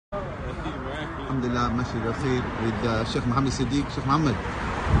Alhamdulillah, Masjid Al Khair with Sheikh Muhammad Siddiq. Sheikh Muhammad,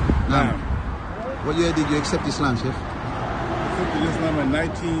 what year did you accept Islam, Sheikh? I accepted Islam in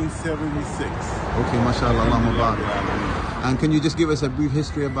 1976. Okay, mashallah, Allah Mubarak. And can you just give us a brief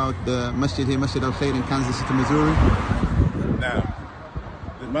history about the Masjid here, Masjid Al Khair in Kansas City, Missouri? Now,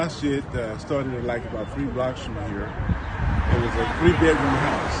 the masjid started like about 3 blocks from here. It was a 3-bedroom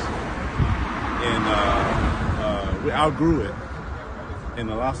house, and we outgrew it. And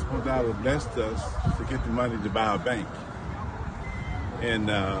Allah subhanahu wa ta'ala blessed us to get the money to buy a bank.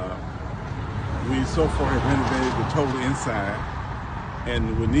 And we so far have renovated the total inside,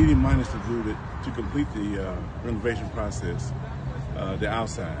 and we're needing money to complete the renovation process, the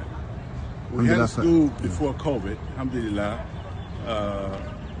outside. We had a school before COVID, alhamdulillah,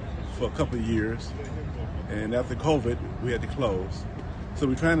 for a couple of years, and after COVID, we had to close. So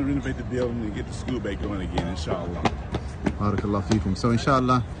we're trying to renovate the building and get the school back going again, inshallah. Barakallah feekum. So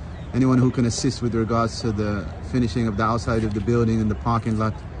inshallah, anyone who can assist with regards to the finishing of the outside of the building and the parking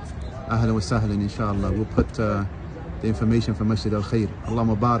lot, ahlan wa sahlan, inshallah. We'll put the information for Masjid Al Khair. Allah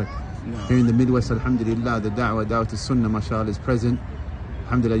Mubarak. Here in the Midwest, alhamdulillah, the da'wah to sunnah, mashallah, is present.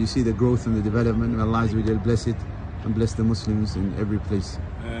 Alhamdulillah, you see the growth and the development. May Allah bless it and bless the Muslims in every place.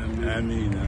 Ameen.